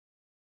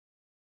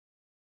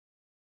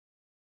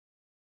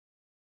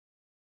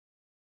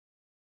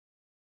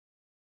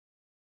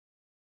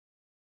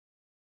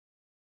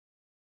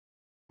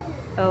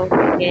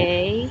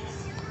Okay.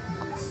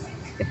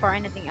 Before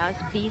anything else,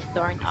 please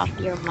turn off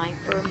your mic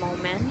for a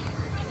moment.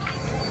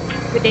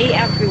 Good day,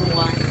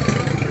 everyone.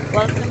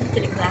 Welcome to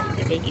the class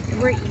debate.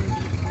 We're in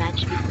this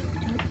match between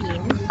two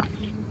teams,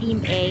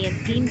 Team A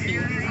and Team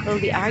B, will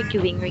be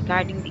arguing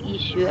regarding the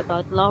issue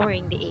about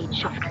lowering the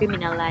age of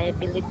criminal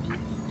liability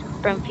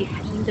from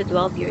 15 to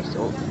 12 years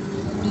old.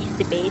 This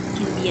debate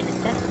can be an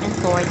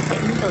assessment towards the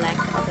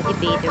intellect of the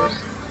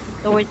debaters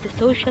towards the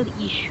social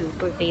issue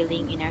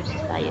prevailing in our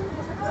society.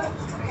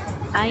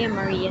 I am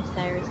Maria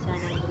Cyrus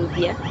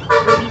ONRUBIA,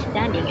 will be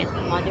standing as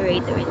the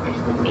moderator in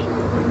this debate.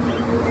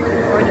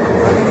 Before the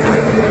floor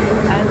starts,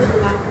 I would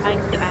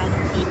like to ask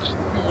each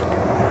team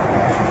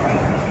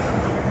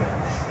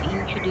to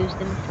introduce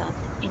themselves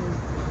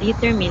and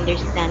determine their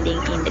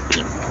standing in the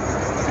team.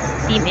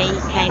 Team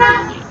A,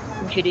 kindly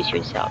introduce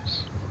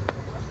yourselves.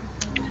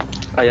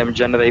 I am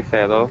General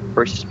FERRO,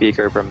 first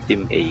speaker from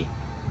Team A.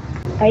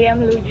 I am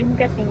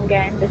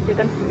CATINGGAN, the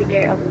second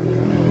speaker of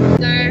Team A.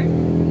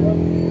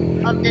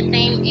 Of the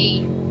same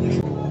age.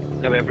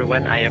 Hello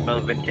everyone, I am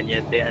Melven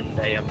Cañete and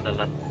I am the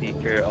last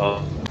speaker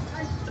of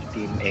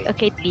Team A.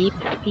 Okay, Team,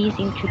 please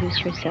introduce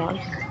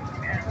yourselves.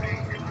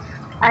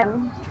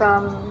 I'm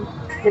from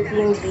the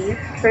Team B,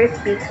 first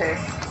speaker.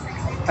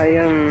 I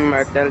am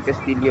Martel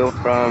Castillo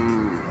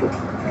from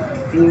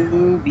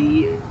Team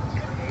B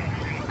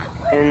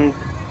and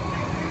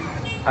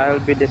I'll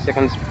be the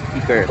second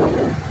speaker.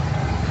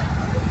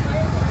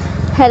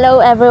 Hello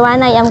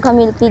everyone, I am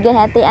Camille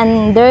GAJETE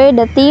under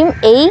the Team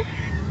A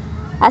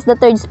as the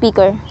third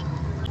speaker.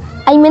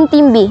 I'm in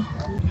Team B.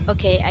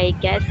 Okay, I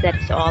guess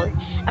that's all.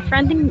 A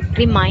friendly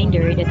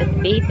reminder that the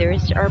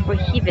debaters are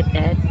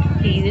prohibited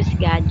to use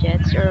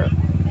gadgets or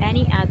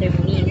any other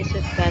means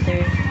of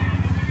gathering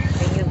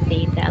of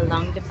data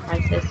along the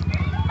process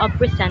of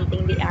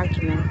presenting the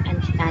argument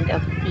and stand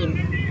of the team.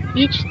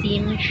 Each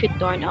team should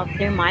turn off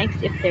their mics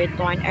if their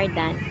turn are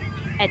done,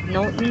 and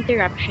no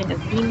interruption of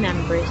team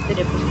members to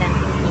the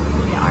presenting team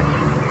in the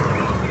argument.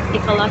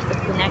 If a loss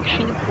of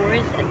connection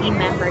occurs, a team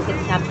member can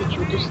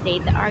substitute to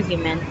state the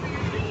argument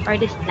or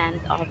the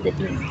stand of the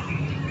team.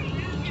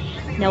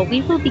 Now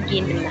we will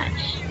begin the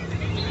match.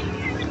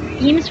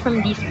 Teams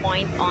from this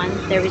point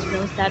on, there is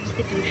no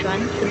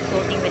substitution,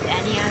 consulting with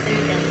any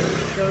other than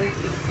your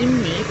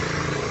teammates,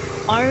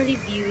 or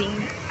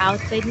reviewing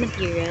outside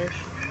materials.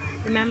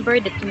 Remember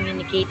that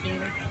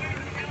communicating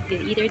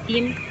with either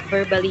team,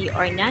 verbally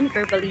or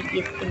non-verbally,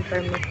 is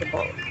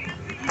impermissible.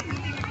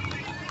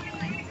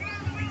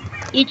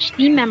 Each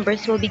team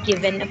members will be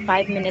given a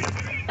 5-minute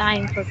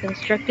time for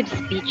constructive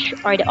speech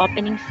or the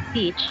opening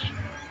speech,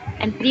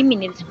 and 3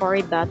 minutes for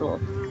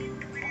rebuttal.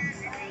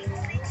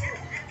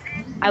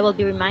 I will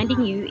be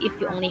reminding you if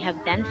you only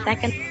have 10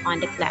 seconds on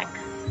the clock.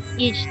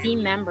 Each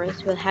team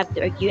members will have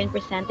to argue and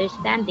present their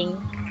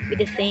standing with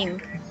the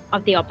same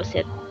of the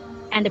opposite,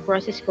 and the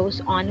process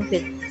goes on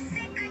with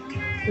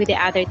the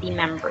other team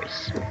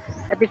members.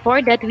 But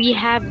before that, we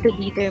have to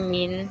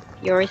determine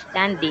your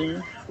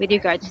standing with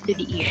regards to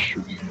the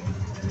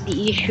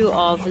issue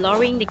of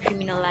lowering the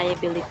criminal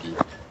liability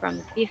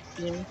from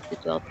 15 to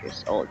 12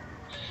 years old.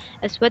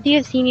 As what you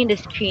have seen in the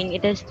screen,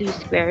 it has two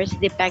squares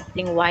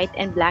depicting white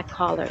and black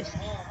colors,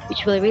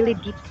 which will really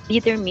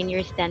determine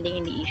your standing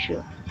in the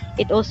issue.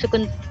 It also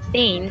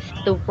contains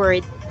the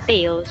word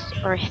tails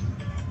or head.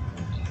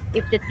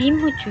 If the team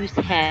who choose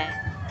head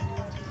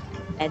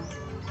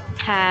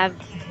have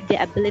the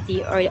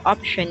ability or the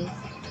option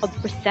of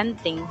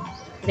presenting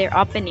their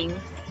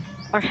opening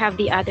or have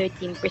the other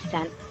team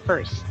present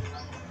first.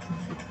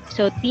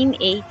 So Team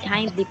A,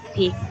 kindly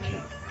pick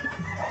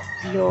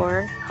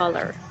your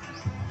color.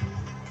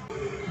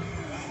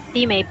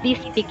 Team A, please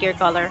pick your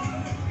color.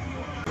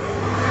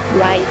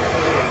 White.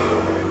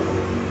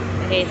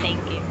 Okay,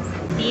 thank you.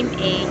 Team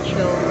A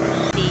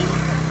chose the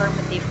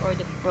affirmative or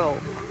the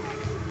pro.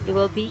 You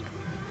will be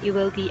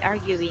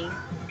arguing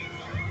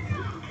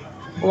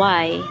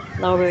why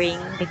lowering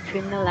the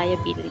criminal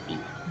liability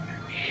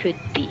should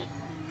be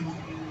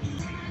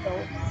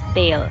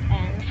tail.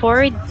 And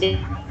for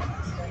the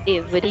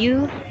would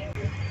you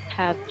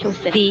have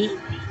chosen the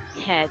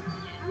head?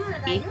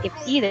 If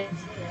either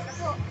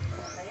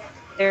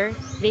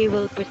they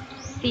will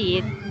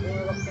proceed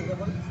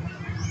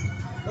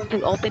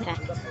to open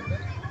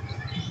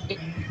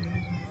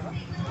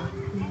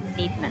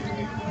statement.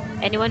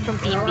 Anyone from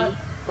Team B,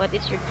 what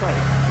is your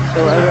choice?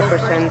 So Will I you go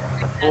represent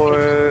first? for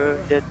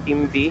the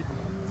Team B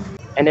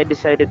and I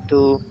decided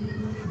to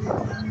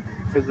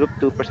the group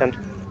to present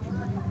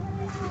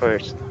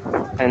first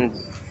and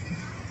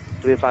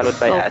to be followed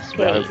by us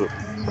by our Okay. group.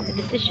 The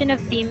decision of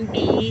Team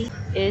B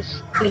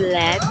is to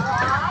let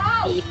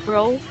the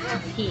pro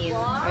team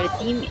or the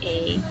Team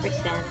A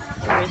present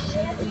first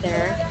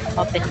their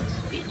opening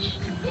speech.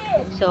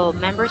 So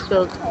members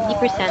will be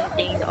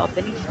presenting the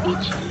opening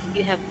speech.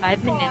 You have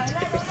 5 minutes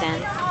to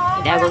present,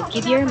 and I will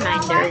give you a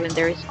reminder when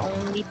there is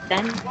only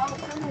 10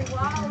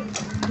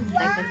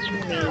 seconds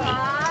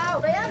remaining.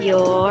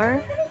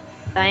 Your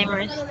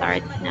timer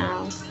starts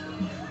now.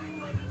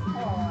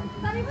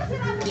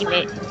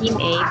 Team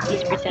A,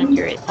 please present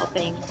your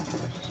opening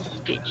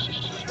speech.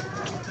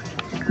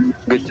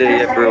 Good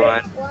day,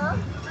 everyone.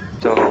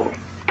 So,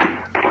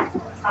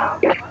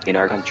 in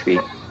our country,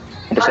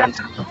 in the sense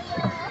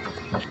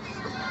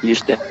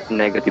used in a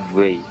negative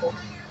way,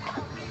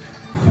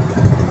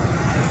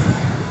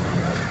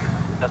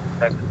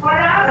 suspect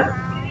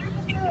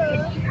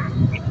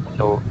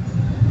so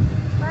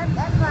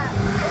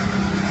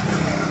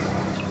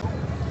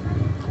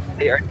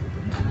they are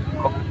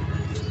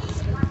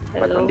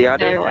but on the Hello, other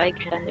Pharaoh, hand, I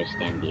can't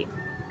understand you.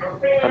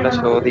 hala,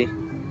 sorry,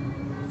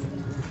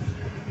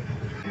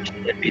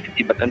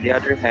 liability, but on the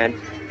other hand,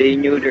 they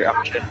knew their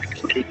action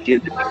because they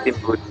killed the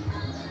victimhood.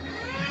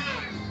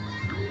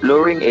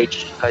 Lowering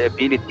age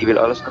liability will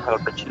also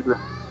help the children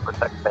be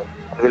protected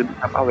and will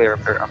become aware of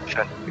their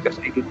action because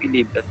they will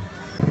believe that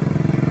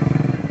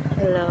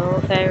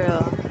Hello,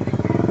 Pharaoh.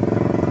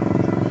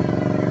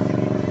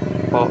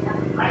 po,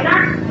 I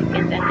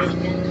can't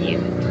understand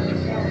you.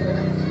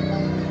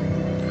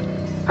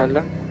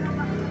 hala,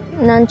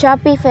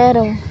 Non-choppy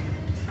Ferro.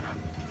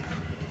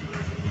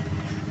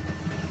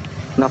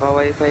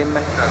 naka-wifi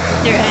man ka. Is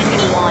there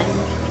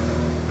anyone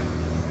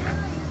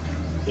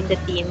in the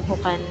team who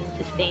can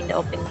sustain the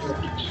opening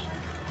speech?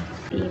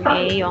 Team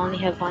A, you only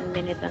have 1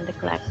 minute on the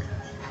clock.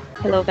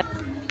 Hello,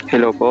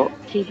 Hello po.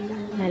 sige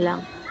na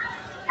lang.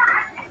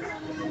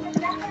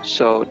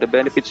 So, the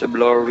benefits of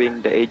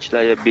lowering the age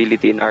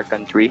liability in our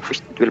country: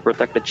 first, it will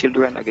protect the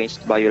children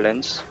against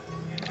violence.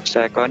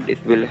 Second,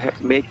 it will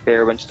make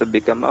parents to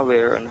become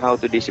aware on how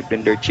to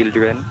discipline their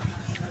children.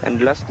 And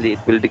lastly,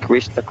 it will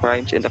decrease the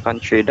crimes in the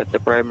country that the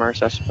primary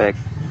suspect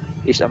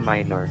is a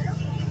minor.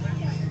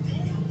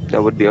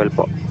 That would be all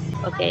po.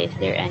 Okay, is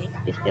there any?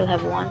 We still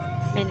have 1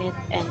 minute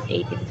and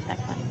 18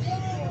 seconds.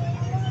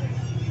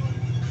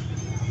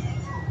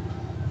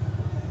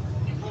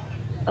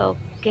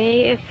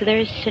 Okay, if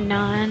there's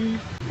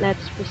none,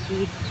 let's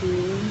proceed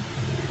to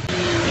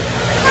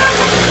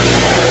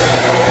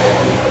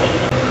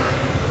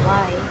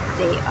why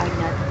they are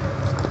not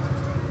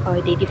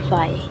or they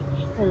defy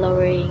the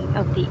lowering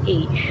of the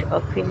age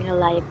of criminal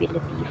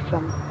liability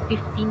from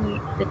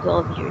 15 to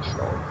 12 years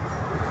old.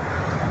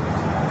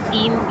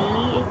 Team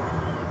B,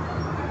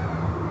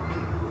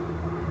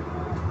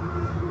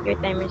 your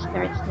timer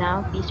starts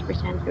now. Please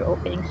present your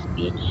opening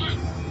speech.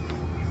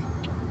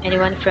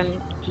 Anyone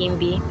from Team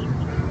B?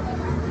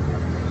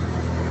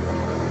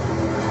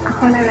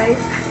 Ako na,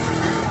 right?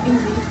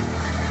 Hindi.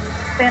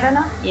 Pero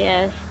no?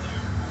 Yes.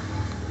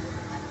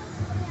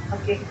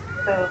 Okay.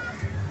 So,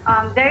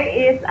 there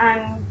is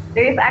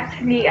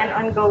actually an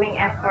ongoing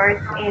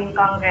effort in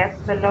Congress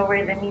to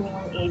lower the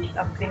minimum age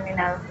of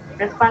criminal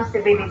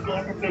responsibility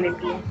in the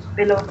Philippines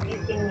below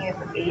 15 years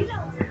of age.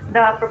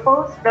 The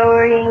proposed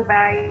lowering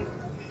varies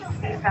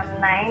from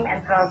 9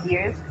 and 12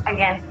 years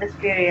against the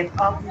spirit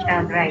of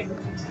child rights.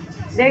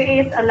 There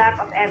is a lack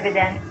of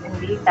evidence and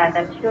data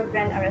that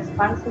children are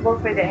responsible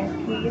for the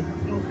increase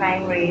in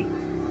crime rate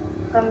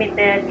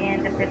committed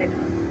in the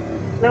Philippines.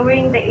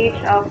 Lowering the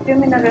age of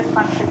criminal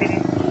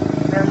responsibility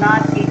will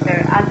not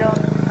deter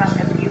adults from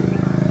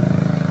abusing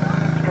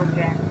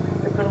children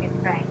to commit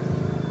crimes.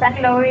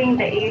 Sadly, lowering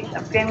the age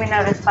of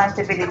criminal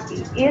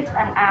responsibility is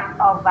an act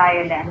of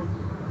violence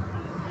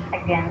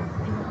against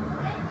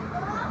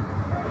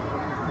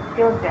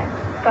children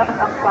because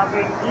of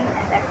poverty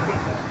and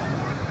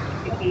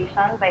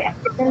exploitation by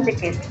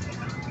syndicates.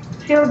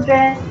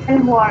 Children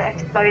who are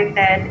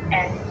exploited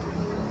and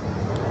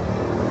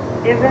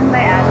driven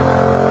by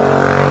adults need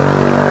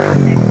to be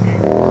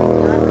protected,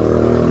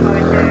 not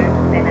further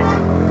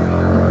penalized.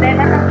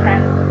 Second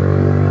chance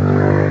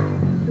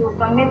to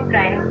commit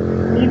crimes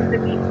needs to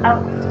be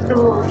up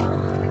to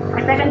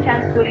a second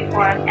chance to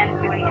reform and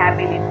to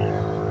rehabilitate.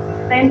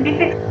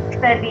 Scientific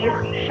studies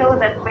show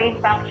that brain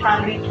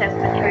function reaches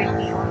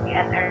maturity only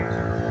at around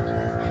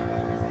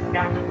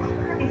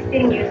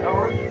 16 years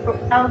old.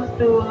 Proposals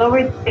to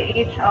lower the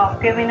age of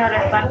criminal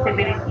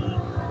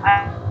responsibility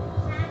argue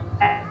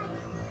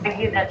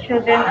that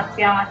children as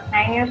young as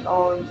 9 years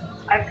old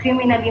are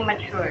criminally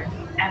mature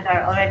and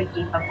are already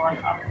capable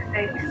of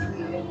discernment.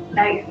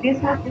 Now, if this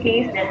was the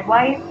case, then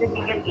why is the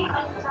legal age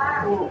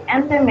to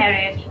enter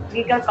marriage,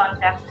 legal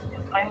contract, and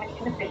employment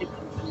in the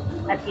Philippines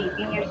at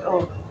 18 years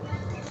old?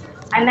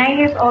 A 9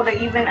 years old or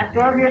even a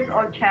 12 years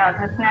old child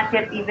has not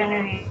yet even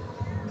reached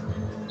the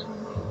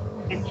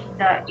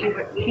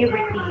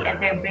puberty and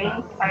their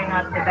brains are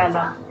not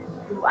developed to understand the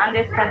consequences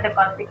of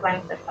actions.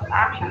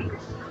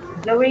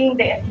 Lowering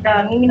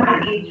the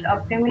minimum age of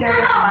criminal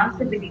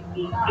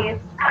responsibility is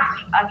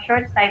a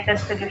short-sighted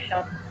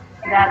solution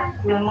that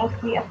will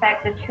mostly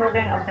affect the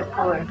children of the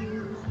poor.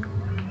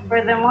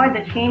 Furthermore,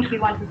 the change we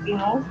want to see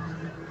most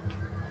is a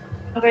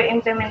stronger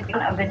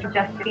implementation of the justice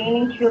system.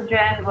 Detaining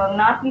children will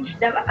not teach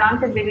them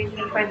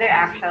accountability for their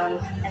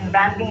actions, and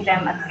branding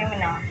them as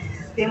criminals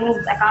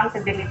removes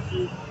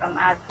accountability from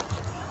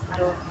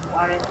adults who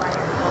are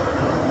responsible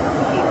for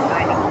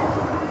safeguarding them.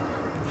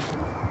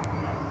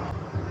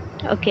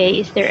 Okay,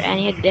 is there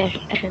any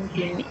addition,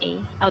 Team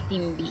A? Oh,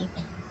 Team B.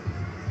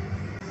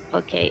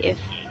 Okay, if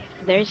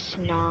there's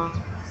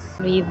none,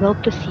 we will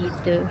proceed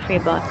to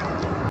rebut.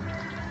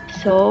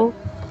 So,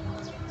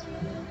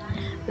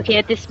 Okay,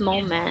 at this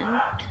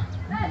moment,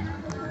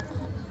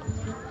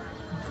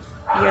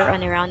 you're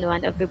on a round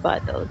one of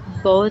rebuttal.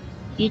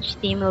 Each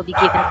team will be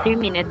given 3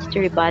 minutes to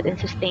rebut and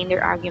sustain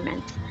their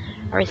arguments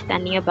or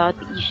standing about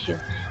the issue,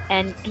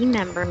 and team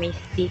member may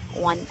speak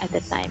one at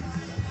a time.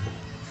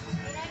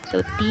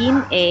 So,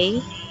 Team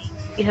A,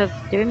 you have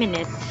 3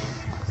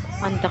 minutes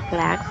on the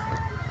clock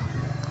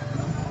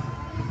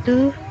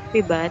to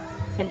rebut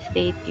and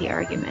state the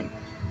argument.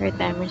 Your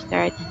timer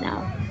starts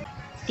now.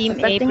 Team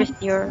A, Affecting present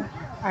your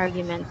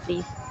argument,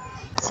 please.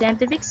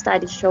 scientific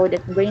studies show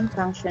that brain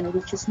function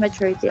reaches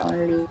maturity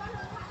only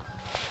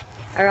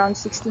around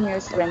 16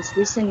 years old in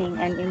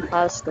reasoning and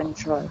impulse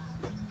control.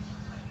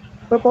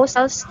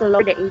 Proposals to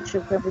lower the age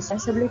of criminal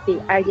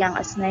responsibility as young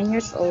as 9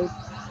 years old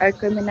are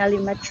criminally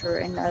mature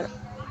and are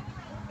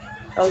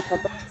also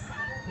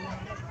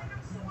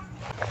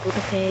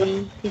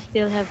Okay, you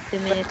still have 2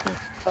 minutes.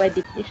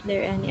 already Is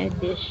there any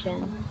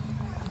addition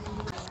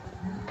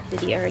to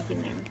the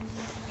argument?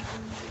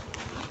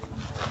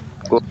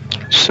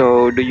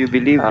 So, do you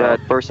believe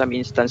that for some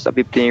instance, a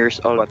 15 years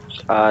old,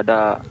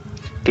 the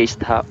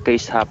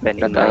case happened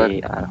in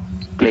my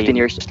 15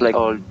 years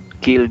old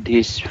killed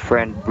his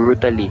friend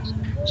brutally.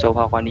 So,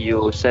 how can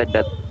you said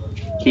that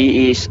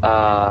he is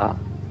uh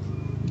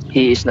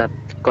he is not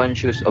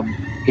conscious of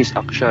his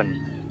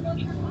action?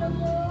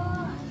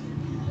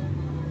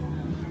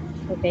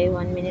 Okay,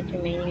 1 minute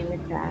remaining on the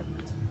clock.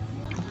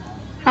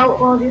 How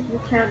old is the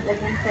child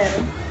again,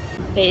 Pero?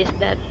 Okay, is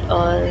that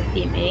all,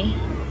 Team A?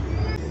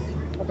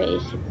 Okay,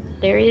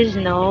 there is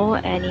no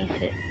any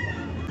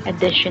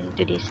addition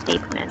to this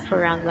statement for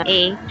round one.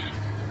 A,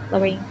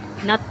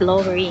 not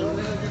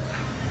lowering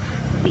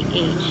the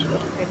age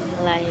of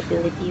criminal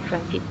liability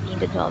from 15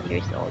 to 12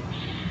 years old.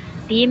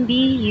 Team B,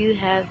 you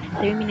have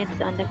 3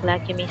 minutes on the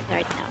clock. You may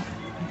start now.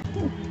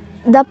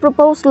 The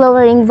proposed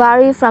lowering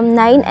vary from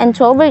 9 and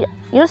 12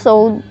 years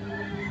old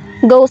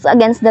goes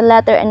against the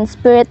letter and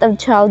spirit of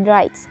child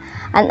rights,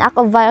 an act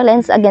of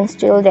violence against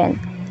children.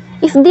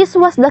 If this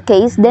was the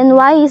case, then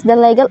why is the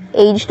legal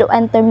age to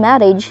enter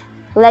marriage,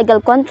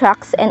 legal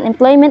contracts, and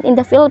employment in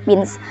the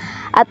Philippines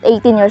at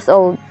 18 years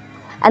old?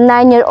 A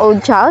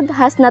 9-year-old child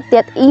has not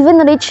yet even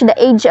reached the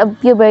age of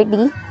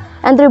puberty,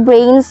 and their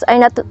brains are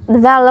not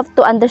developed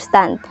to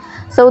understand.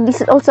 So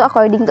this is also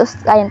according to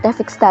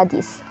scientific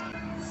studies.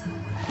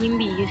 Team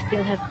B, you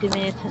still have 2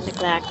 minutes on the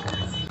clock.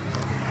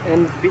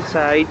 And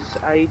besides,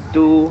 I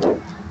do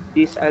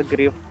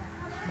disagree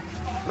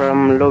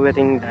from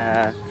lowering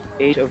the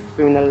age of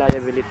criminal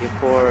liability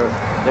for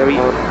the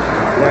reason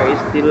there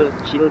is still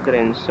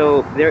children.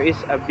 So there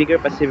is a bigger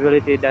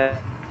possibility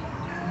that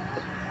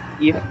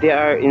if they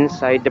are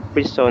inside the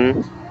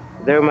prison,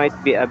 there might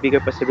be a bigger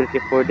possibility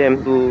for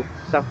them to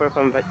suffer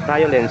from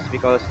violence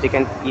because they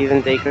can't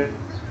even take care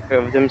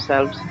of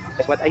themselves.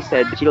 Like what I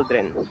said, they are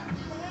children.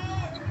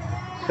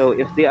 So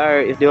if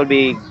they will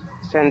be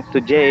sent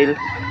to jail,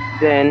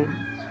 then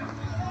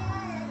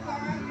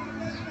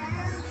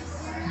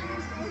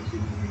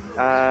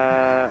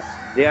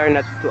they are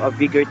not to a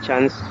bigger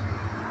chance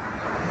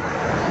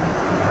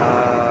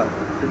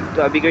to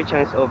a bigger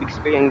chance of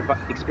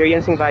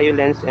experiencing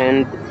violence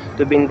and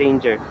to be in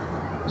danger.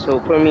 So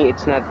for me,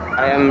 it's not.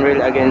 I am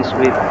really against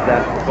with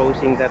that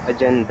proposing that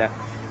agenda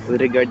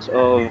with regards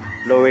of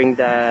lowering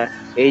the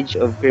age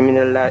of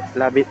criminal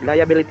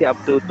liability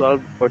up to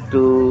 12 or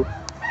to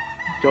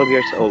 12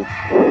 years old.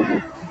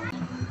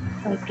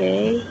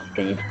 Okay,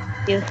 can you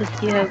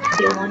you have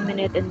still 1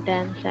 minute and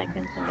 10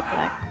 seconds on the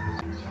clock.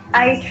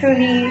 I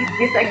truly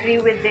disagree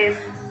with this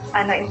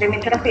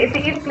implementation kasi if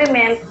we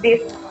implement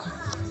this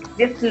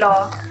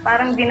law,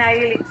 parang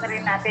dinayulit na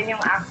rin natin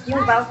yung act,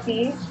 yung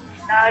BAUSI,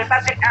 the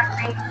Republic Act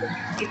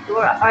 1962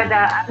 or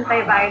the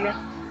Anti-Violence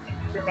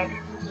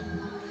Implementation,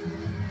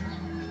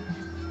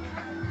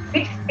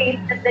 which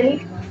states that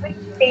which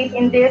state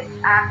in this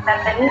act that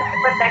the need to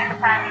protect the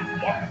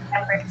family and its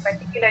members,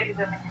 particularly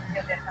women and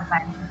children from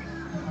violence.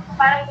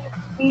 Parang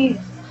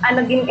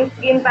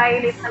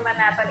gin-violate naman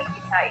natin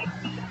isa if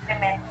we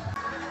implement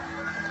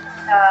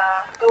the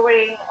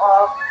lowering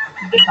of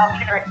age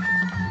option or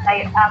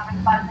responsibility.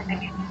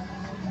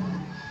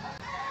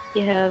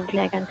 You have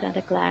seconds on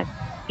the clock.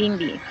 Team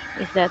B,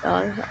 is that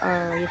all,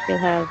 or you still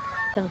have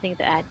something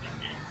to add?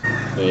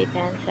 Okay,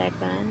 10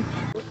 seconds.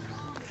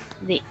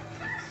 The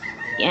end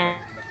on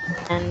the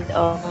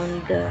of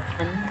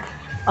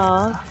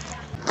he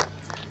and that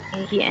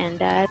sending the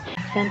statement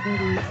that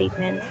use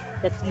about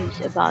lower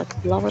of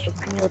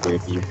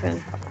criminality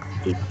from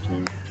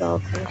 15 to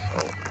 12 years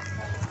old.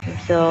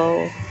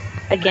 So,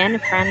 again, a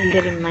friendly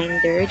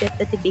reminder that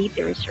the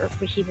debaters are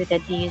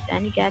prohibited to use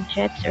any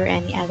gadgets or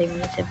any other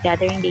means of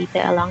gathering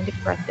data along the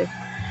process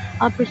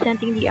of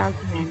presenting the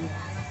argument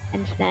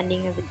and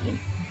standing of the team.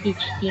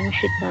 Each team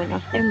should turn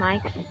off their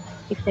mics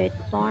if their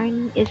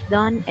turn is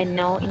done and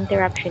no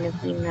interruption of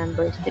team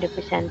members to the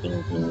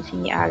presenting teams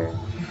in the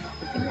argument.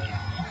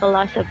 The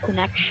loss of connection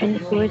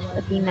occurs,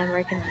 a team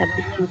member can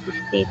substitute to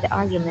state the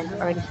argument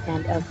or the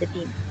stand of the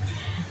team.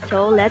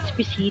 So let's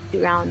proceed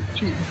to round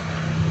two.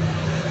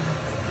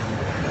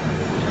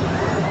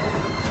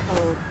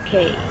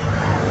 Okay.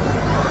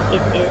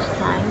 It is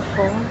time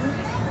for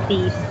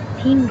the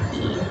Team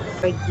B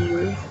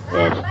argue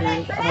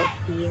assessment of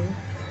team.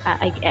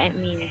 I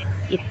mean,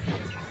 it's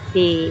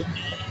the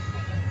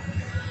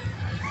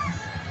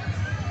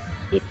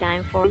the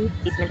time for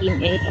statement Team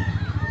A.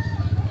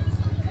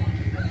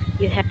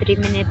 You have 3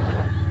 minutes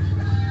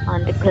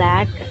on the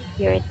clock.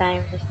 Your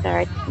timer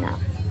starts now.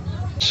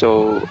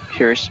 So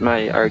here's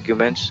my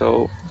argument.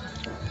 So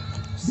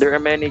there are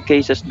many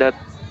cases that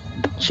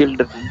the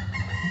children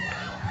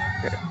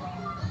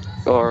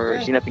or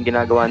sinaping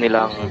ginagawa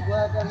nilang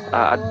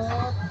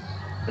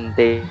advantage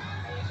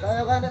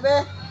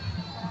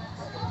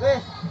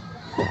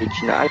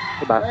na ay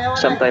ba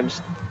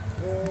sometimes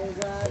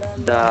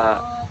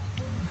the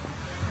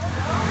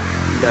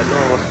the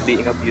law was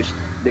being abused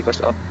because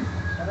of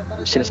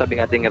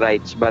sinasabing ating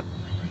rights, but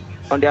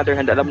on the other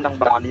hand alam ng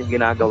bata ano yung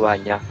ginagawa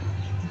niya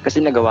kasi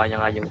nagawa niya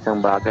nga yung isang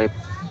bagay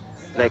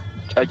like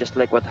just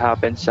like what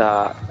happened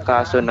sa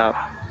kaso na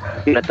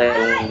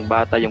pinatay yung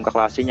bata yung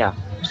kaklase niya.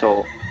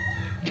 So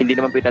hindi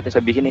naman pwede natin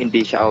sabihin na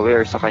hindi siya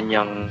aware sa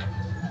kanyang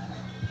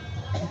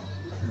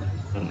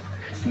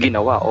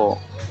ginawa o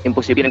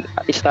imposible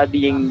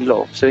studying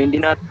law. So hindi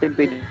natin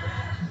pwede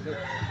masabi na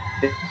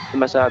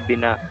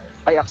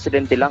ay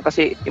aksidente lang kasi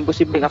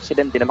imposibleng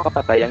aksidente na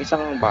makapatay ang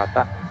isang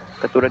bata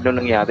katulad nung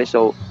nangyari.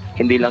 So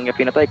hindi lang niya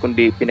pinatay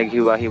kundi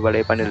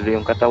pinaghiwa-hiwalay pa nila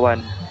yung katawan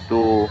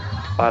to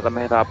para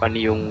mahirapan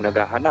yung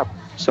naghahanap.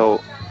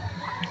 So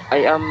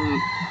I am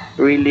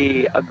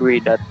really agree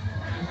that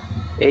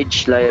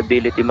age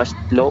liability must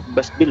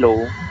be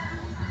low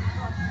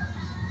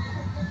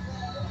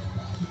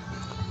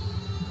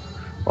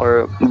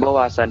or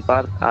bawasan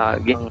para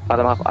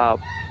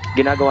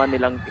ginagawa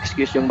nilang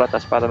excuse yung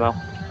batas para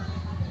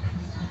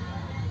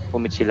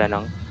commit sila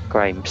ng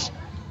crimes.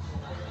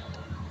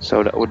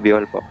 So that would be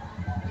all po.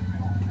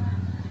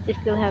 You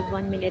still have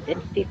 1 minute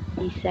and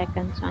 50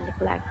 seconds on the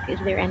clock. Is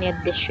there any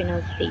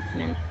additional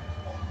statement?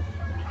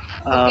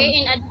 Okay,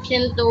 in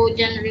addition to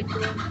gender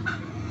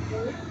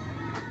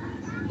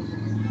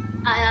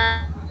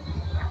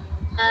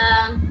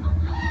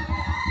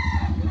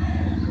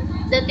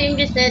the team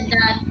just said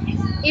that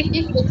if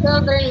the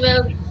children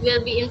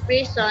will be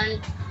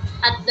imprisoned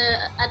at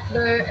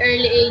their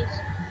early age,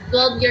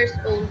 12 years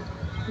old,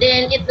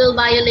 then it will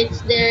violate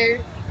their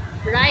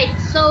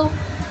rights. So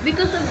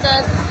because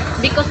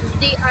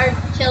they are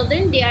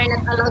children, they are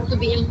not allowed to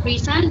be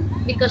imprisoned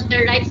because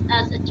their rights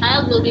as a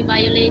child will be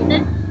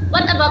violated.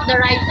 What about the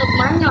rights of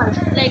minors,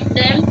 like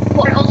them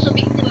who are also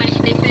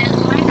victimized by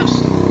fellow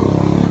minors?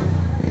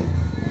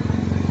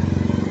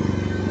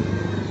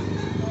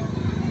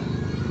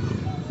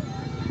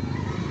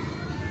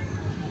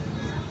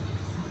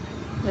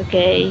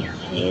 Okay,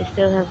 you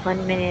still have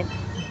 1 minute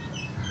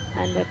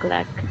on the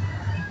clock.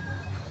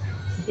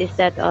 Is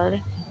that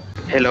all?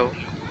 Hello,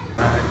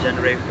 John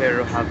Ray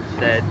Ferro have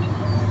said,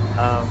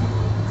 um,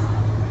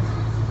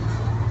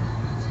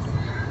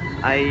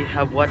 I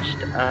have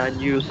watched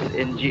news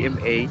in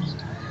GMA,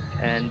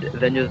 and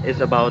the news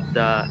is about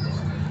the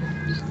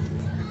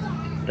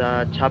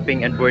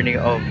chopping and burning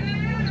of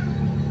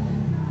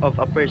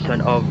a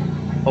person of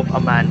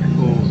a man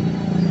who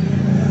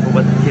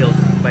was killed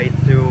by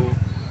two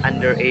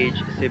underage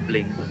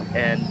siblings,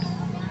 and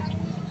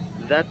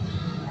that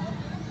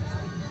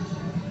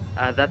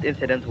that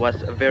incident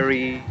was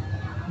very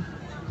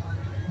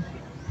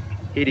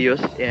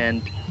hideous,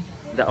 and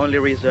the only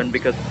reason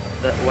because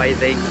why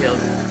they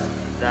killed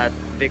that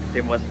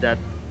victim was that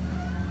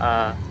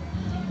uh,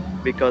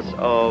 because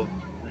of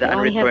the You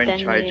only have unreturned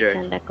 10 minutes charger.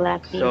 on the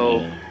clock, Team So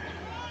A.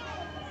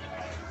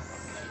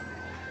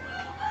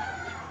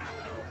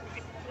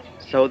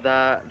 so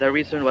the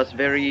reason was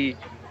very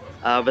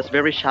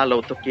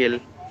shallow to kill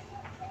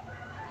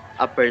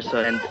a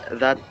person, and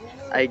that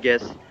I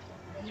guess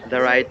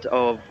the right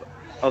of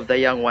the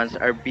young ones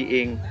are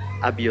being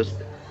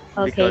abused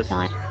Okay, because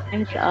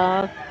time's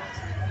up.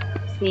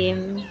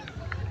 Team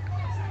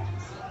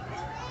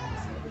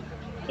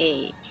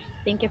A.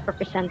 Thank you for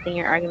presenting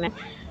your argument.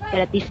 But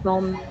at this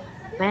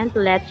moment,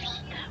 let's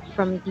hear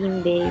from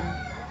Team B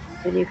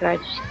with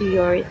regards to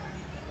your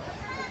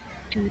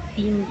to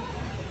Team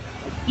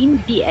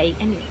BA.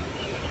 Anyway,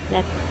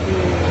 let's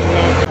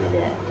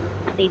the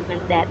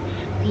statement that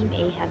Team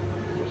A have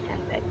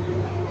presented.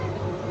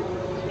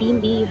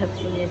 Team B, you have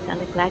 2 minutes on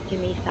the clock. You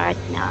may start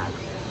now.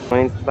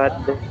 Point, but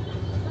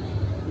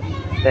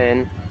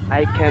then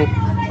I can't,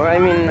 or I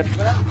mean,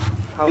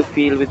 how you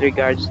feel with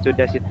regards to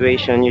the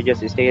situation you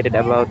just stated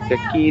about the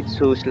kids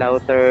who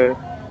slaughter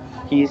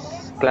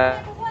his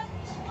classmates.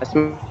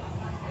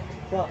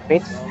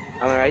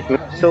 Am I right,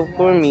 ma'am? So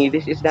for me,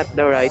 this is not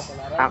the right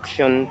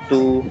action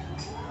to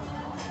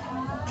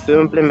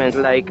implement,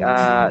 like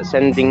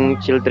sending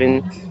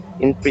children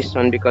in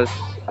prison, because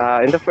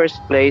in the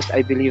first place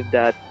I believe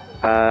that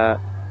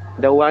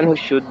the one who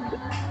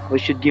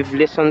should give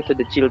lesson to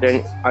the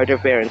children are their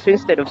parents. So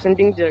instead of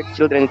sending their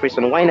children in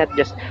prison, why not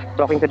just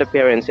talking to the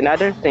parents?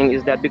 Another thing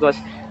is that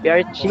because they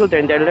are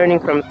children, they're learning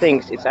from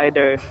things. It's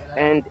either,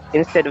 and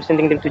instead of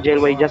sending them to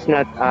jail, why just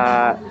not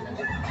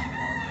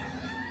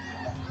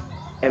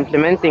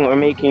implementing or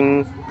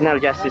making penal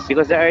justice,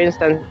 because there are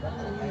instances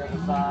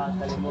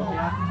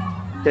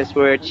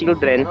where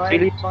children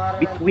really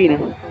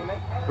between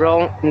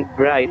wrong and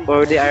right,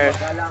 or they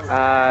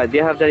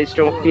have that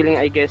strong feeling,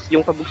 I guess,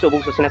 yung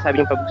pabugso-bugso, sinasabi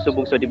yung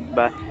pabugso-bugso, di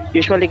ba?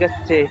 Usually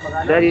kasi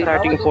that is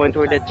starting point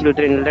where the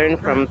children learn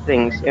from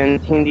things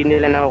and hindi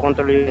nila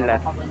nakokontrol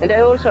nila. And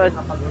I also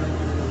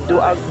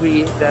do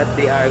agree that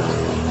they are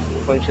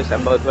conscious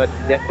about what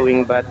they're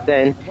doing, but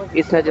then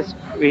it's not just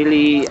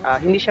really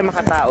hindi siya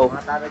makatao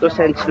to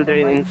send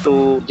children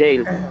into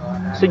jail.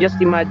 So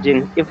just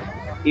imagine if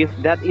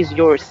that is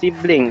your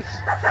siblings,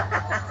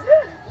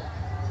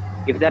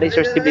 if that is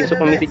your siblings who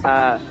committed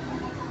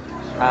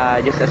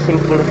just a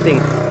simple thing,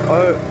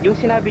 or yung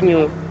sinabi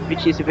nyo,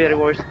 which is very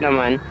worst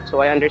naman, so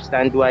I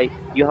understand why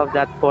you have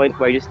that point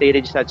where you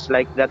stated such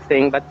like that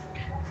thing, but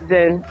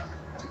then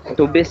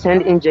to be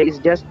sent in jail is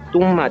just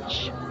too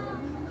much.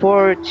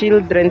 For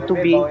children to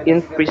be in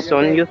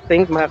prison, you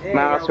think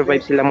makaka-survive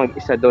sila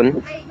mag-isa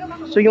doon?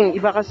 So yung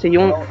iba kasi,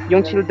 yung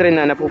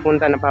children na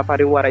napupunta,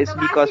 napapariwara is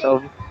because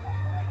of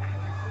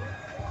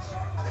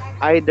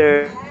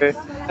either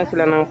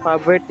sila ng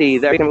poverty,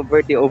 the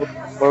poverty or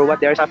what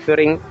they are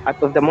suffering at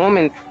of the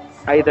moment.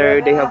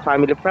 Either they have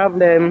family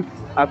problem,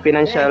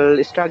 financial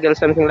struggle,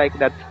 something like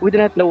that. We do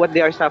not know what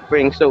they are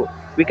suffering, so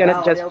we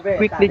cannot just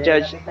quickly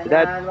judge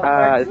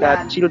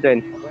that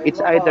children. It's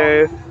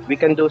either we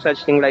can do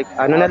such thing like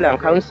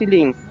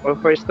counseling, or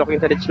first talking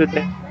to the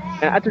children.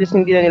 At least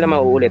hindi na nila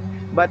mauulit.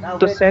 But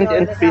to send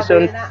in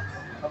prison,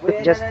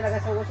 just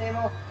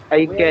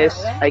I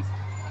guess I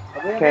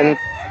can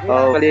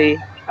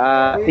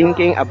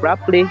thinking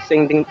abruptly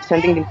sending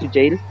them to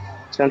jail,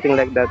 something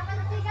like that.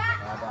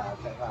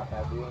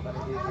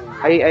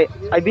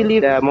 I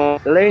believe more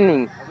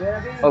learning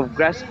of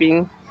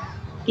grasping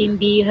Team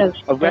B, you have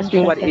of 10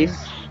 grasping what is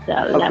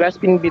seconds of left.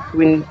 grasping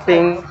between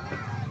things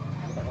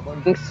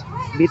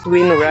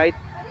between right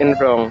and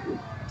wrong.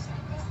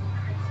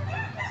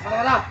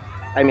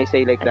 I may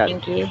say like that.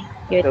 Thank you.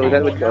 Your So time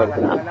that would is be all.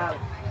 up.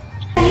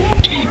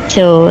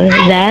 So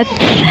that's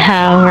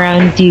how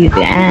round 2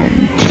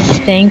 ends.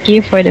 Thank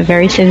you for the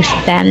very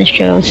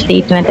substantial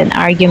statement and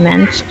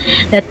arguments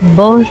that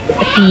both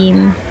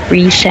team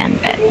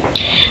presented.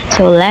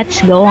 So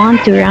let's go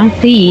on to round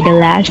 3, the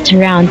last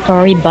round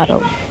for rebuttal.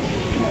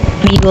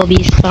 We will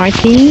be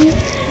starting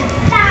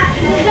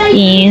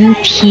in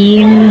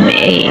Team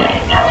A.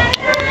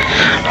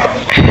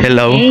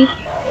 Hello. Okay?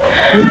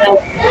 We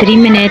have 3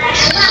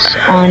 minutes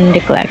on the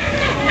clock.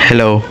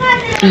 Hello.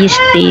 Please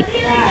state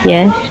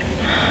yes.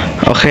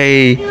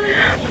 Okay.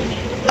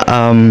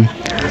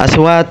 As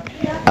what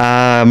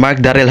Mark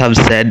Daryl have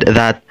said,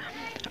 that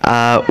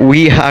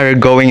we are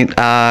going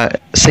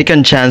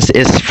second chance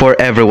is for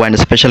everyone,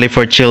 especially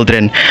for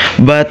children,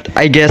 but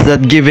I guess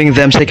that giving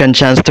them second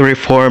chance to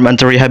reform and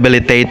to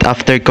rehabilitate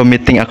after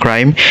committing a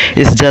crime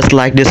is just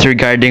like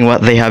disregarding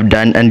what they have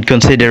done and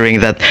considering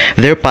that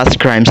their past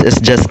crimes is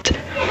just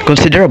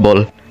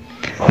considerable.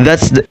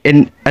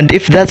 And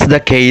if that's the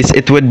case,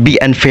 it would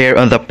be unfair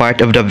on the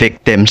part of the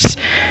victims,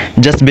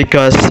 just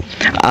because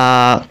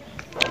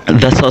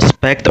the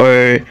suspect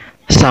or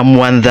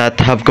someone that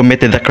have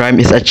committed the crime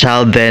is a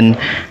child, then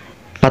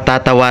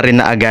patatawarin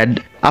na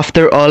agad.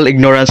 After all,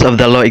 ignorance of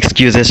the law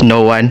excuses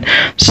no one.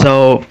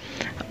 So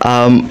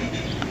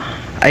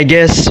I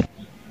guess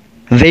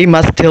they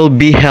must still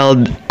be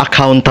held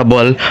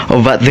accountable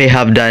of what they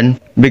have done,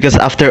 because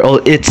after all,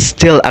 it's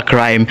still a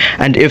crime.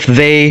 And if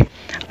they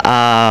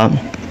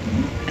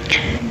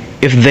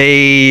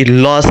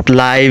lost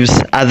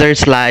lives,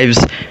 others' lives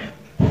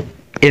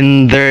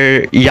in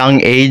their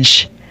young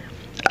age,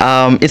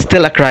 it's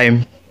still a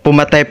crime.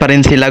 Pumatay pa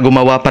rin sila,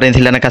 gumawa pa rin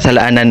sila ng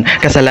kasalanan,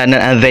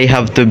 and they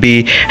have to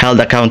be held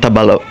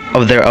accountable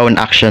of their own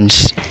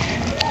actions.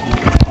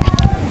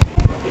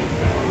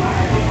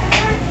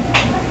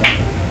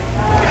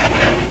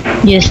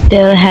 You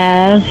still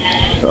have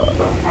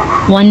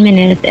 1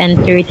 minute and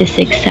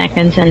 36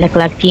 seconds on the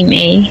clock, Team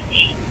A.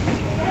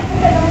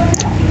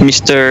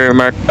 Mr.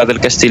 Mark Adel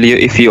Castillo,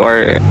 if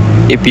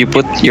you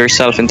put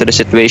yourself into the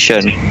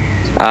situation,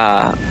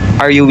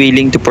 are you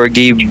willing to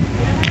forgive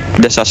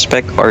the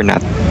suspect or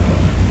not?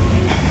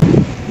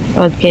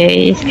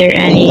 Okay, is there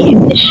any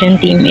addition,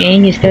 Team A?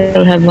 You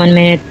still have 1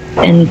 minute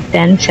and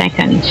 10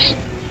 seconds.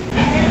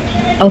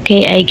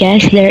 Okay, I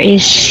guess there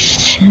is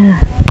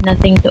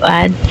nothing to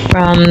add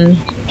from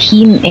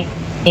Team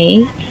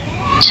A.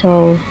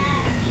 So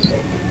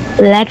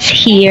let's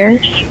hear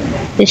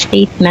the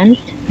statement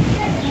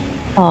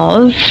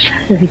of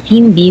the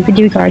Team B with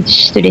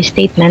regards to the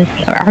statement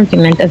or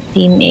argument of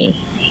Team A.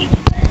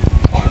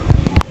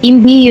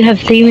 Team B, you have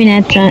 3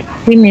 minutes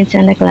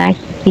on the clock.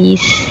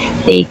 Please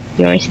take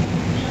your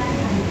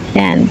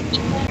stand.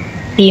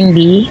 Team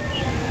B.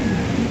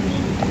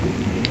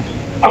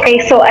 Okay,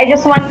 so I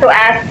just want to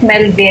ask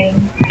Melvin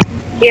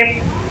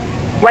if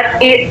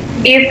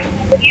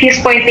he's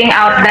pointing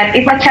out that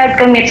if a child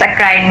commits a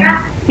crime,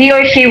 he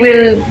or she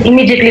will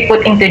immediately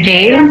put into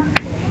jail.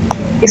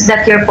 Is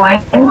that your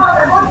point?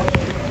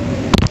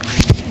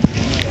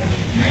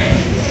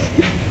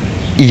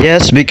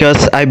 Yes,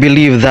 because I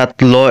believe that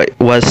law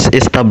was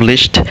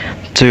established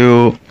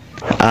to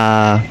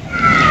uh,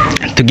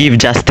 to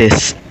give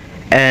justice.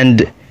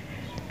 And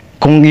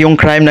kung yung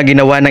crime na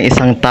ginawa ng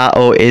isang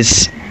tao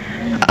is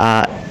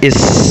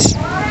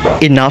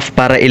enough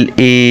para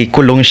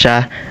ikulong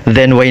siya,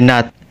 then why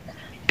not?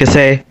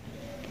 Kasi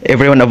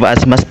every one of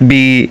us must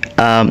be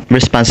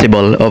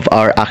responsible of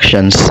our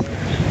actions.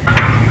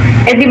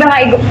 Eh di ba nga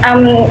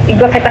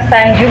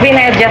igokitasan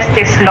juvenile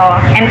justice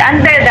law, and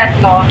under that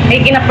law may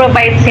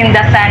gina-provide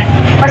sindasan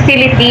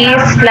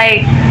facilities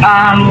like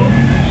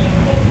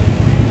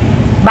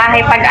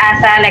bahay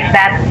pag-asa, like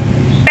that.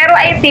 Pero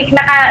I think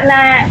na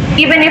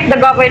even if the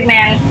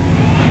government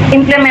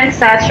implements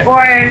such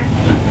or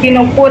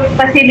put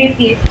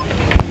facilities,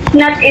 it's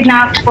not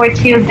enough for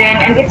children,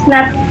 and it's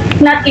not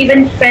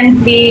even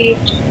friendly.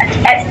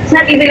 It's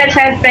not even a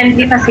child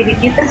friendly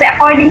facility kasi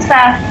according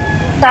sa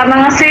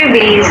mga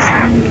surveys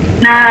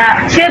na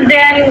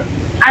children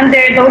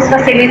under those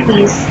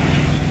facilities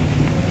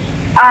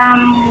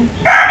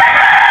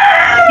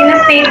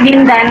state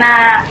din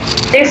na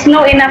there's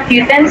no enough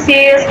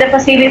utensils, the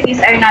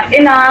facilities are not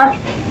enough,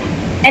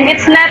 and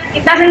it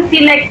doesn't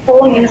feel like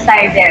home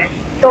inside there.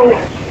 So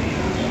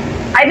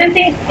I don't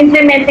think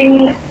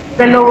implementing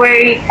the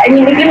lowering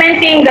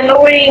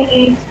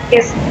age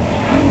is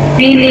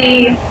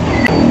really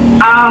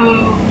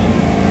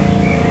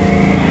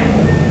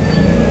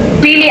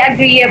really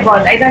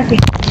agreeable. I don't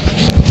think.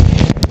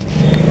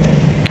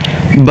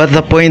 But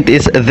the point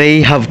is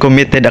they have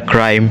committed a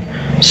crime.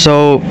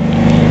 So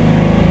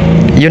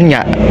yun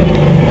nga,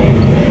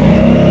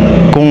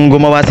 kung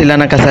gumawa sila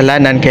ng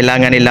kasalanan,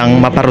 kailangan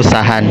nilang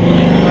maparusahan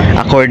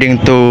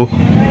according to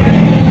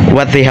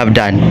what they have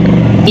done.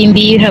 Team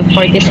B, you have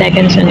 40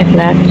 seconds on the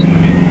clock.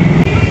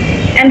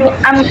 And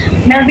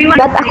Melven,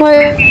 But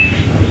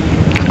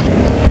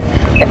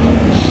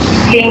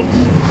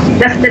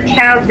does the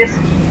child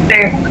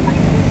deserve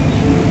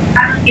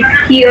if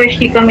he or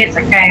she commits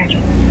a crime?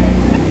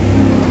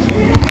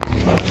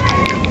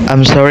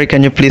 I'm sorry,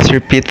 can you please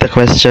repeat the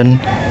question?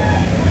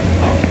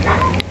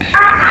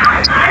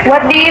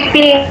 What do you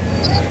think?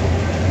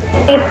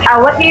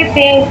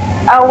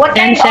 What 10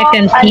 kind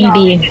seconds, of Team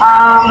B.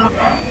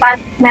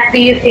 punishment do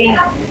you think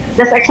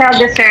does a child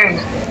deserve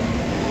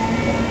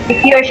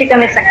if he or she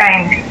commits a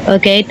crime?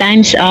 Okay,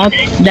 time's up.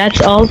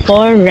 That's all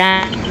for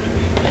round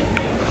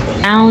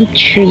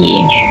 3.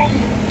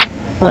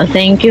 Well,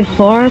 thank you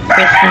for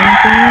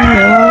presenting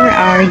your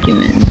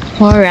argument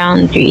for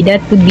round 3.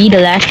 That would be the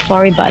last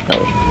for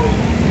rebuttal.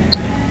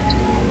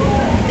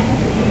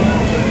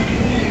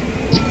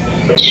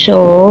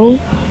 So,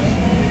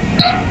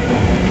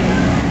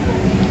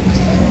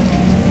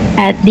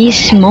 at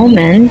this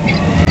moment,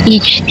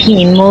 each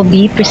team will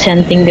be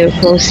presenting their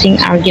closing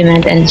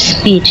argument and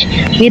speech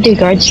with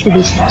regards to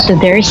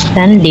their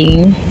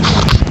standing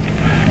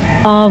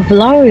of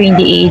lowering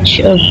the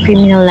age of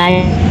criminal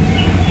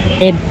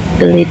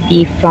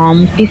liability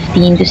from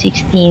 15 to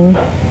 16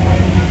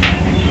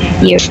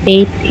 years.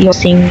 State your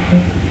closing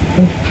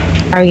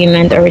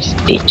argument or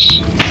speech.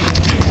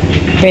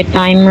 Your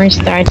timer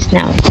starts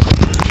now.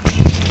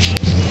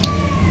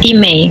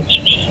 Team A.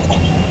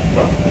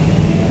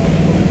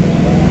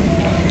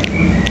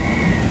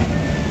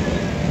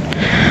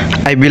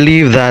 I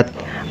believe that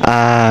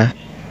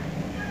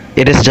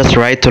it is just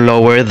right to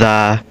lower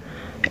the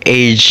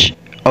age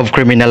of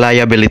criminal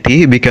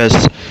liability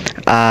because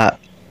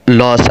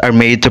laws are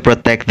made to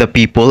protect the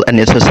people and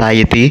its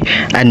society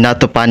and not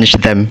to punish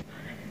them.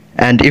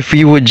 And if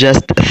you would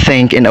just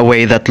think in a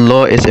way that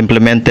law is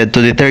implemented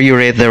to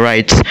deteriorate the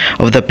rights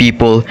of the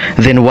people,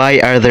 then why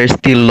are there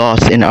still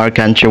laws in our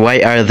country? Why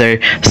are there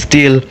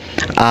still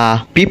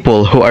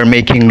people who are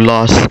making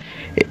laws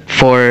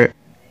for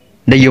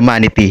the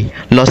humanity?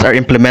 Laws are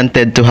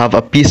implemented to have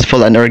a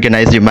peaceful and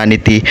organized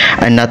humanity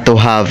and not to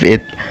have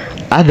it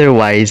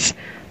otherwise.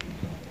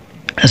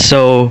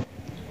 So,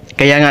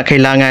 kaya nga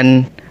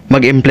kailangan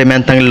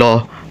mag-implement ng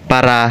law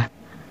para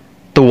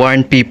to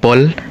warn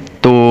people,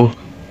 to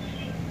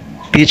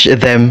teach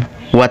them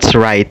what's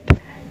right.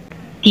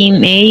 Team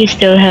A, you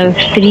still have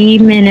 3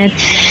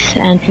 minutes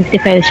and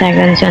 55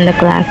 seconds on the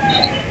clock.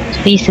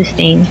 Please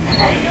sustain.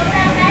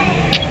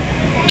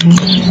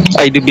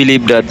 I do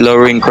believe that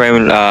lowering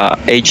crime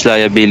age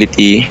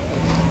liability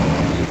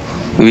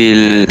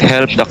will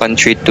help the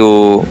country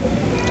to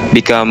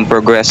become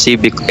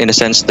progressive in the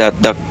sense that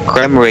the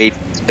crime rate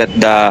that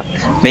the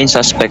main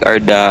suspect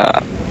are the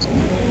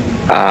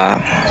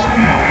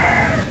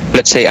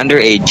let's say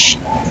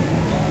underage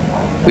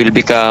will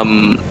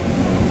become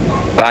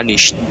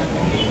punished,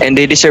 and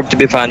they deserve to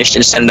be punished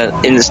in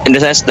the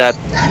sense that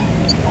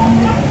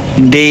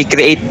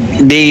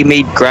they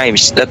made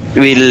crimes that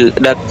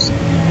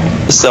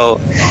so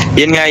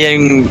yun nga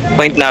yung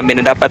point namin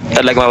na dapat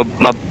talaga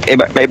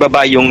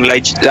maibaba yung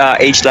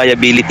age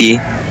liability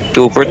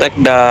to protect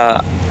the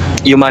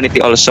humanity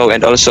also,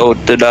 and also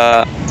to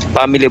the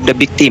family of the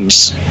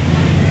victims.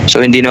 So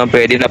hindi naman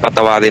pwede na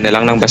patawarin na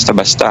lang ng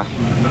basta-basta,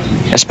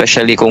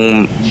 especially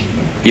kung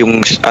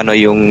yung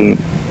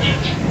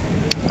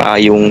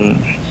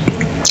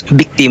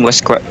victim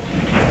was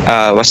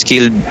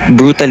killed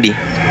brutally.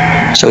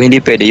 So hindi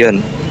pwede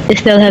yun. You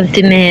still have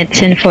 2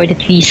 minutes and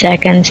 43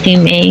 seconds,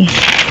 Team A.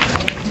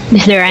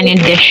 Is there any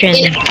addition?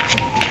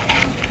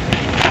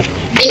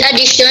 In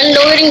addition,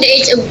 lowering the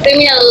age of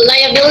criminal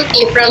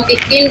liability from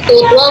 15 to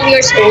 12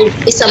 years old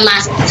is a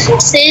must.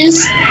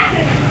 Since,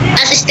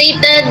 as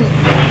stated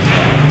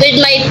with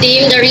my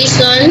team, the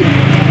reason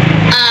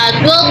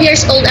 12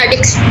 years old are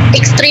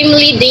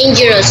extremely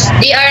dangerous.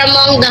 They are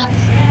among the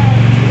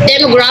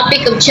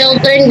demographic of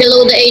children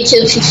below the age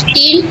of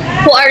 15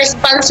 who are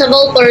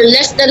responsible for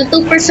less than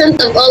 2%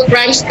 of all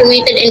crimes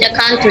committed in the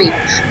country.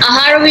 A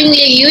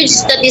harrowingly huge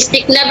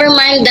statistic, never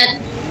mind that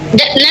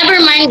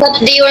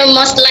they were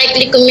most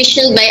likely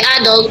commissioned by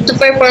adults to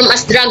perform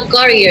as drug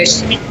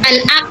couriers, an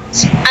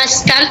act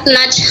as can't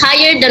notch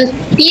higher than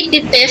petty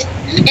theft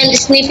and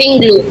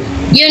sniffing glue.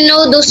 You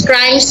know those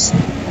crimes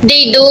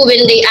they do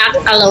when they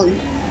act alone.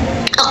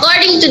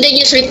 According to the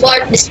news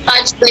report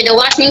dispatched by the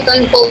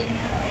Washington Post,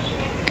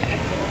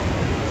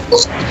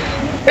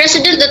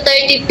 President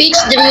Duterte pitched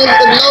the move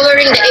of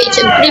lowering the age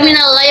of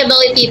criminal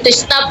liability to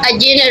stop a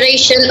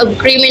generation of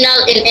criminal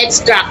in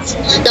its tracks.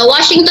 The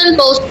Washington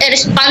Post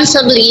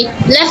irresponsibly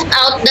left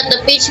out that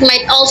the pitch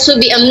might also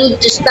be a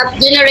move to stop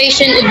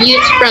generation of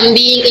youth from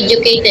being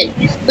educated.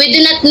 We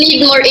do not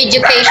need more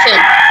education.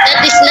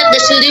 That is not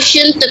the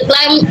solution to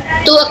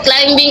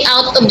climbing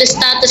out of the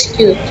status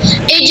quo.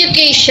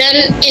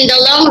 Education in the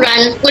long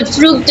run would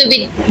prove to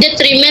be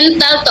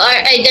detrimental to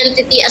our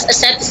identity as a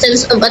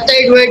citizens of a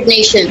third world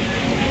nation.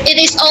 It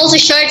is also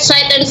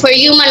short-sighted for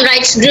human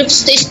rights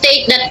groups to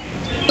state that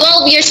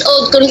 12 years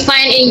old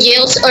confined in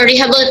jails or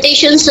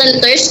rehabilitation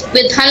centers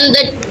with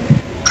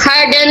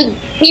hardened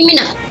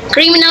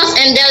criminals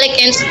and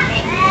delinquents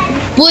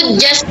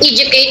would just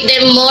educate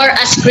them more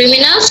as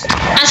criminals,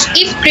 as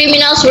if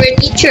criminals were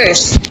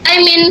teachers. I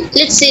mean,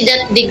 let's see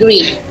that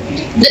degree.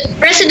 The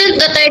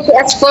President Duterte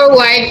as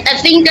forward a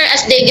thinker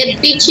as they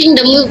get pitching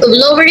the move of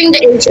lowering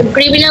the age of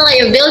criminal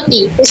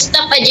liability to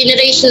stop a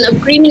generation of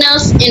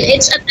criminals in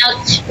its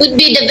attempt would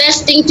be the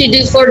best thing to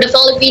do for the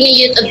Filipino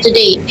youth of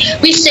today.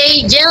 We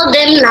say jail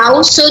them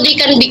now so they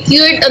can be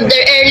cured of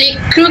their early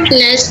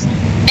crookedness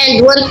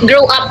and won't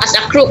grow up as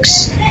a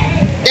crooks.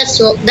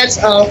 That's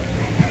all.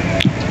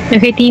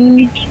 Okay,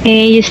 Team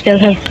A, you still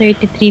have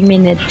 33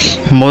 minutes.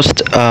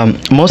 Most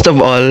of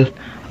all,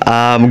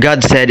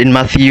 God said in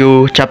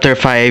Matthew chapter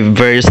 5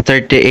 verse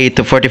 38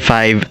 to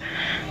 45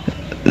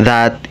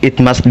 that it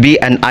must be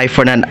an eye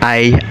for an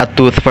eye, a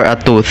tooth for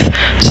a tooth.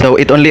 So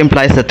it only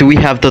implies that we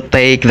have to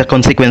take the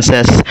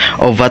consequences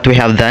of what we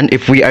have done.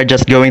 If we are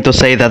just going to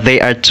say that they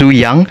are too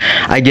young,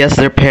 I guess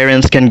their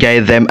parents can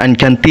guide them and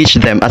can teach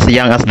them as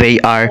young as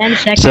they are, 10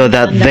 seconds so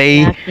that on the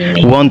they clock, Team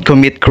A. won't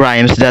commit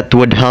crimes that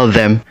would hold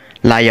them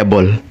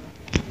liable.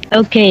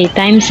 Okay,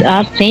 time's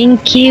up.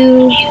 Thank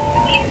you,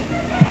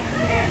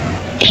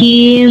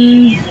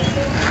 Team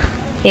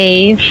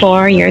A,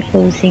 for your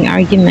closing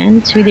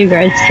arguments with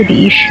regards to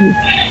the issue.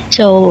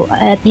 So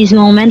at this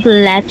moment,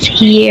 let's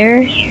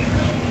hear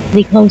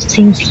the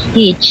closing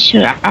speech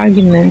or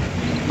argument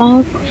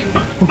of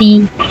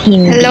the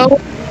Team B. Hello.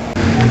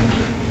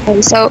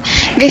 Okay, so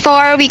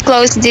before we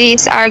close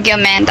this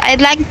argument,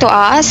 I'd like to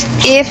ask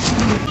if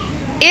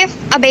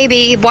a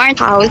baby born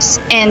house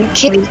and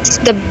kills,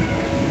 the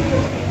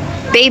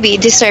baby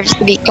deserves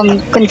to be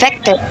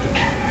convicted.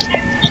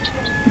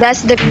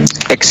 That's the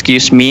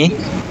Excuse me.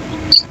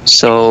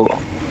 So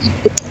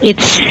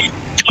It's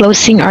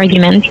closing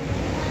argument.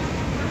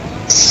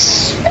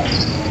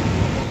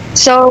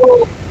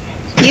 so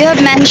you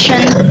have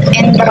mentioned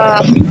in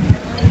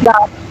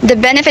the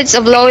benefits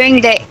of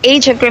lowering the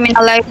age of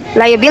criminal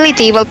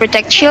liability will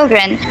protect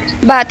children,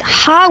 but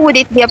how would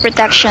it be a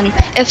protection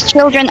if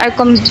children are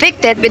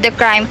convicted with the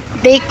crime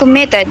they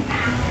committed?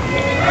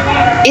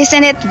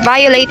 Isn't it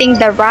violating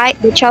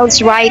the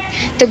child's right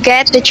to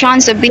get the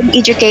chance of being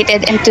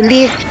educated and to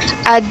live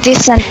a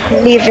decent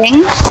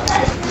living?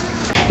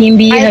 Team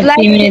B, you I'd have like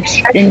 3 to-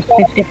 minutes and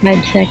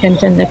 55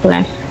 seconds on the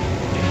clock.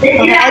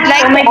 Okay, I'd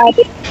like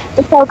to add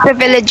equal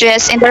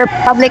privileges in the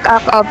Republic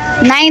Act of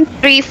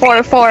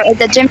 9344 of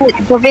the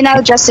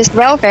Juvenile Justice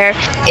Welfare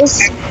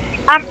is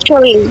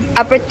actually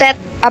a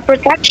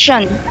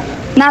protection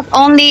not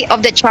only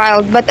of the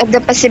child but of the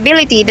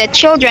possibility that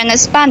children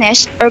as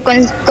punished or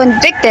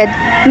convicted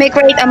may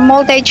create a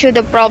multitude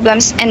of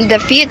problems in the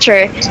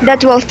future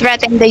that will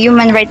threaten the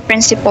human rights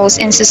principles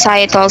in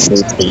societal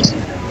safety.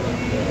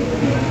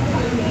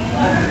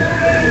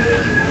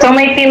 So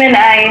my team and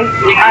I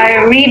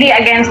are really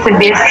against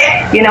this.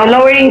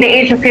 Lowering the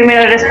age of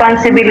criminal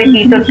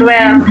responsibility to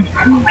 12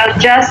 will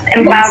just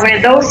empower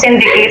those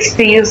syndicates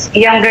to use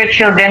younger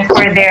children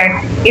for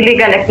their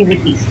illegal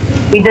activities.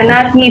 We do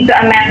not need to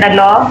amend the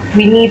law.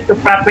 We need to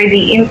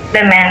properly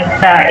implement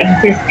the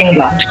existing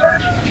law.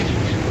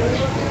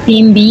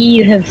 Team B,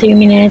 you have 3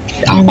 minutes.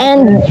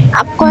 And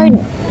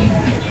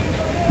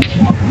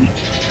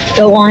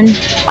Go on.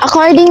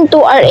 according to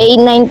RA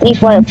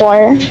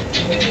 9344,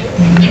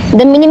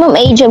 The minimum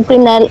age of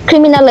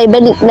criminal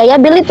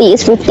liability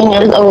is 15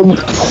 years old.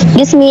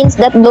 This means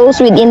that those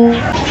within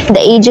the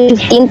age of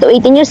 15 to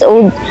 18 years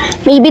old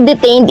may be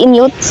detained in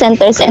youth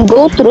centers and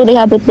go through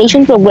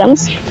rehabilitation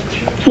programs,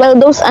 while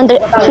those under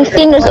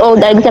 15 years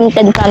old are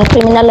exempted from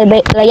criminal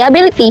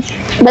liability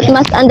but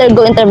must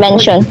undergo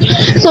intervention.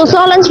 So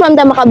Solons from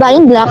the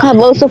Makabayan block have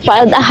also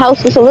filed a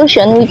House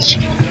resolution which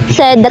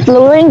said that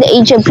lowering the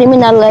age of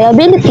criminal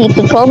liability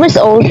to 12 years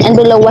old and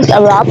below was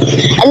a rough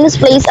and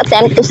misplaced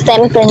attempt to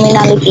stem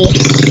criminality.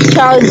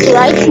 Child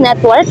Rights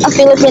Network, a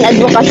Philippine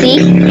advocacy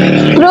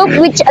group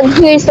which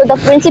adheres to the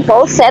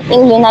principles set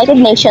in the United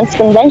Nations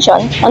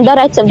Convention on the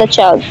Rights of the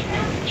Child,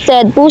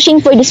 said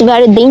pushing for this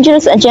very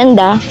dangerous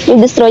agenda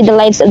will destroy the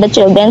lives of the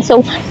children.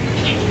 So,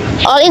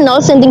 all in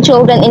all, sending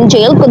children in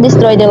jail could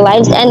destroy their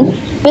lives, and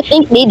we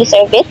think they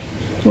deserve it.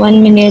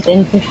 1 minute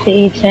and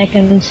 58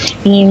 seconds,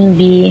 Team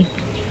B.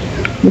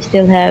 We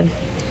still have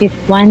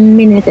 1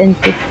 minute and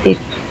 52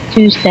 I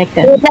would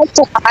seconds. like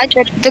to add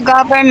that the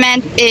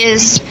government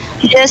is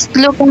just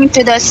looking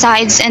to the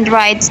sides and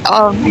rights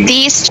of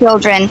these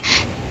children.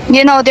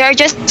 You know, they are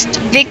just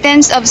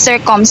victims of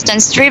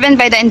circumstance driven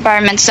by the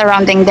environment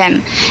surrounding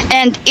them.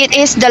 And it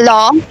is the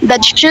law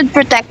that should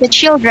protect the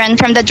children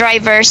from the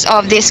drivers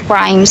of these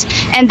crimes.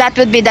 And that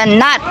would be done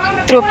not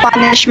through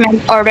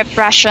punishment or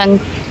repression,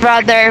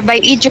 rather by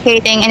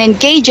educating and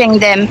engaging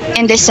them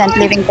in decent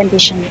living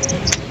conditions.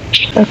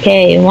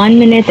 Okay, 1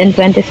 minute and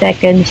 20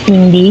 seconds,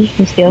 Team B.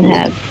 We still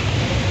have.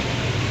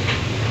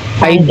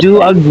 I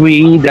do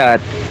agree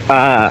that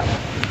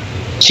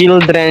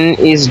children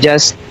is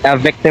just a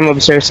victim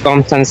of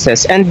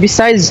circumstances. And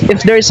besides,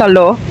 if there is a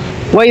law,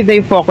 why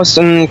they focus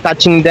on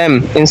catching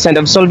them instead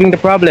of solving the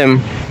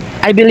problem?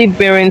 I believe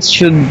parents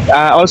should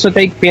also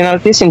take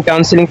penalties in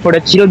counseling for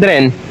the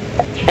children.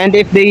 And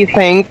if they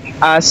think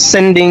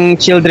sending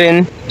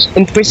children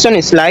in prison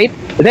is light,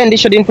 then they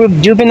should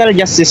improve juvenile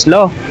justice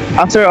law.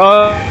 After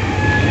all,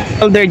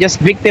 they're just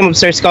victim of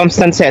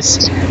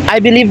circumstances. I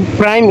believe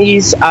crime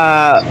is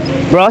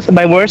brought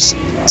by worse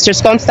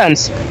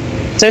circumstances,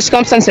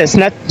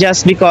 not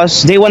just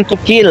because they want to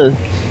kill.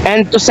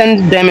 And to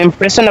send them in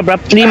prison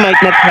abruptly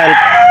might not help.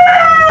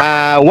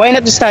 Why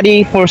not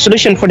study for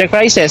solution for the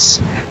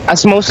crisis,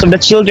 as most of the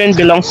children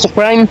belongs to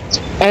crime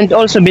and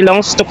also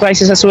belongs to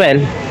crisis as well.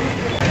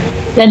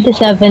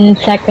 27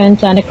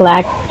 seconds on the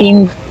clock,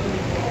 Team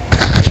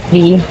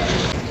B.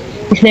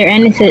 Is there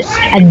any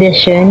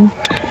addition?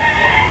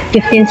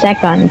 15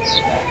 seconds.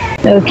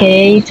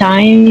 Okay,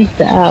 time's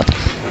up.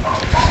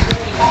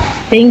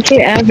 Thank you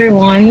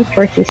everyone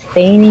for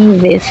sustaining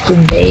this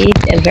debate,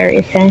 a very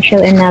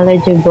essential and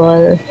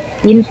knowledgeable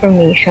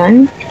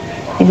information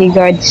with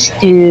regards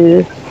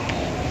to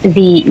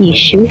the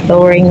issue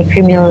lowering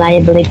criminal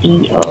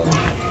liability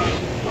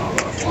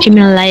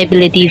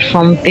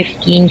from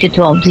 15 to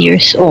 12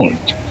 years old.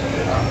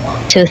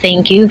 So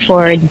thank you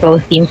for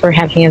both teams for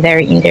having a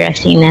very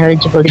interesting and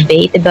knowledgeable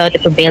debate about the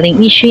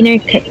prevailing issue in our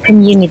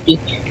community,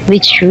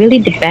 which really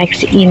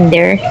depicts in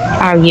their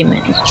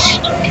arguments.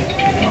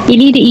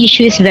 Really, the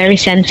issue is very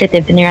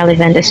sensitive and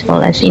relevant as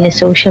well as in a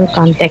social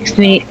context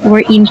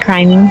wherein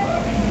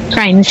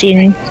crimes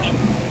in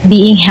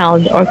being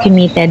held or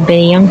committed by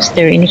a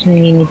youngster in the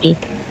community,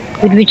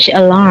 with which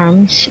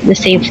alarms the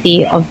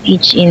safety of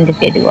each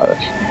individual.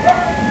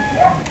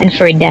 And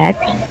for that,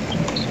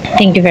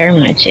 thank you very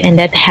much. And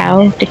that's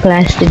how the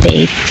class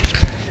debate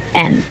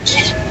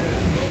ends.